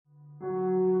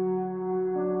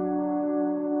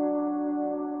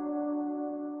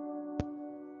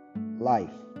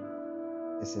Life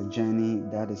is a journey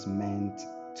that is meant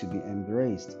to be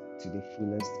embraced to the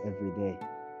fullest every day.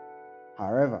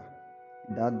 However,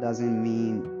 that doesn't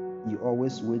mean you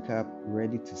always wake up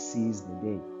ready to seize the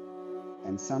day.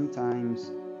 And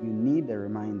sometimes you need a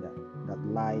reminder that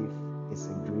life is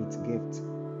a great gift.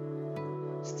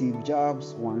 Steve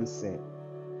Jobs once said,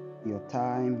 "Your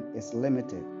time is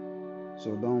limited,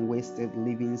 so don't waste it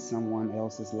living someone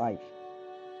else's life."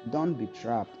 Don't be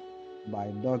trapped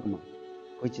by dogma,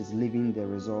 which is living the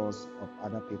results of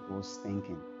other people's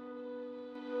thinking.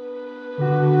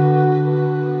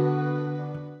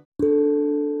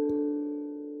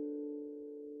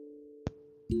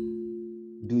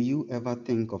 Do you ever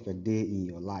think of a day in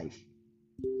your life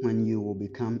when you will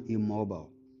become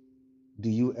immobile? Do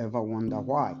you ever wonder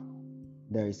why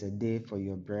there is a day for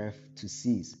your breath to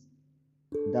cease?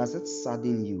 Does it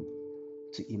sadden you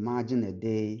to imagine a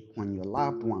day when your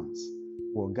loved ones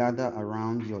will gather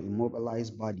around your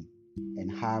immobilized body and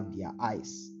have their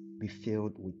eyes be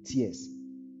filled with tears?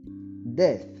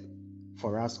 Death,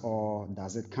 for us all,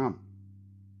 does it come?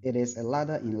 It is a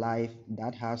ladder in life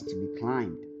that has to be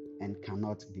climbed and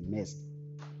cannot be missed.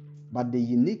 But the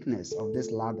uniqueness of this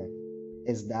ladder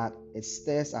is that it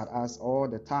stares at us all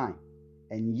the time,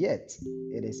 and yet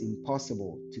it is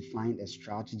impossible to find a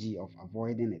strategy of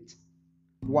avoiding it.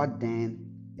 What then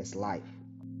is life?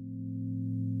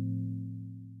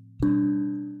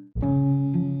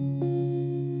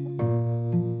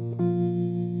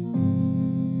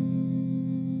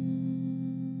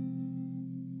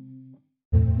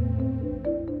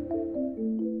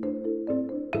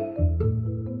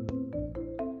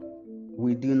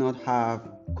 We do not have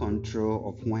control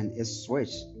of when a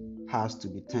switch has to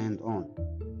be turned on.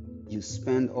 You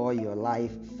spend all your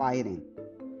life fighting,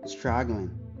 struggling,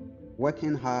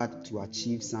 working hard to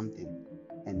achieve something,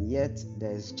 and yet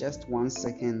there is just 1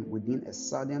 second within a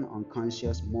sudden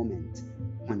unconscious moment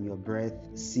when your breath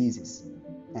ceases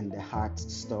and the heart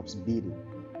stops beating.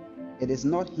 It is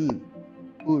not him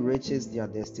who reaches their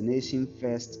destination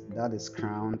first that is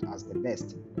crowned as the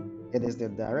best. It is the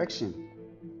direction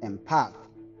and path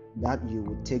that you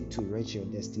will take to reach your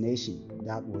destination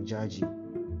that will judge you.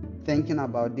 Thinking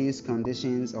about these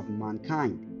conditions of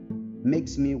mankind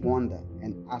makes me wonder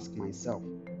and ask myself,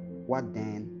 what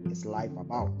then is life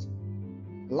about?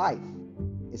 Life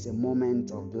is a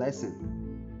moment of blessing,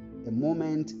 a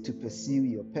moment to pursue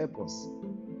your purpose,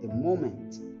 a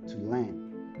moment to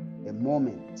learn, a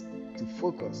moment to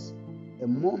focus, a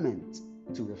moment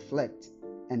to reflect,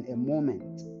 and a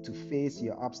moment to face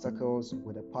your obstacles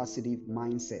with a positive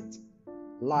mindset.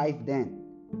 Life then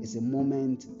is a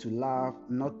moment to love,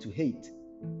 not to hate,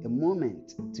 a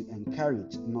moment to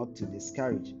encourage, not to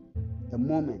discourage, a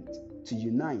moment to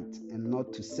unite and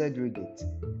not to segregate,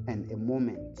 and a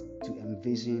moment to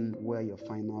envision where your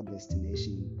final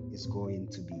destination is going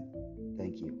to be.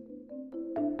 Thank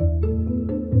you.